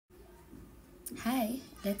Hi,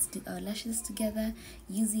 let's do our lashes together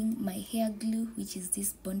using my hair glue, which is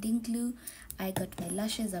this bonding glue. I got my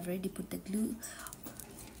lashes, I've already put the glue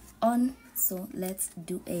on, so let's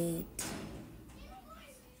do it.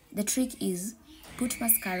 The trick is put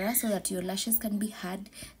mascara so that your lashes can be hard,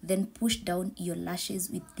 then push down your lashes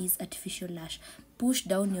with this artificial lash. Push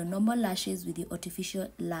down your normal lashes with your artificial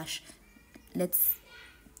lash. Let's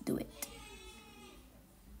do it.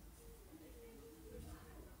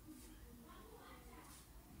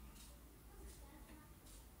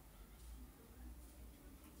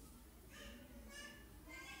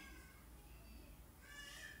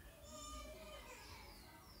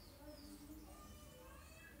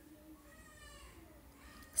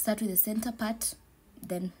 Start with the center part,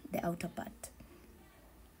 then the outer part.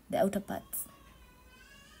 The outer parts.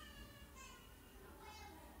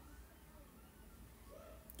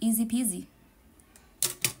 Easy peasy.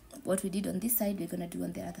 What we did on this side, we're gonna do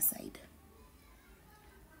on the other side.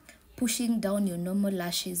 Pushing down your normal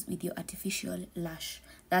lashes with your artificial lash.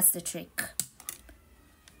 That's the trick.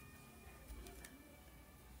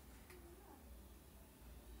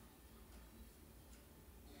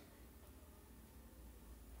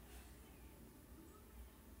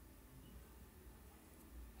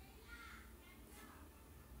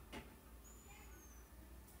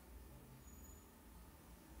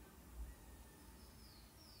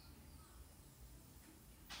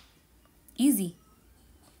 Easy.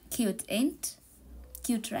 Cute, ain't?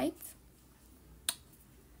 Cute, right?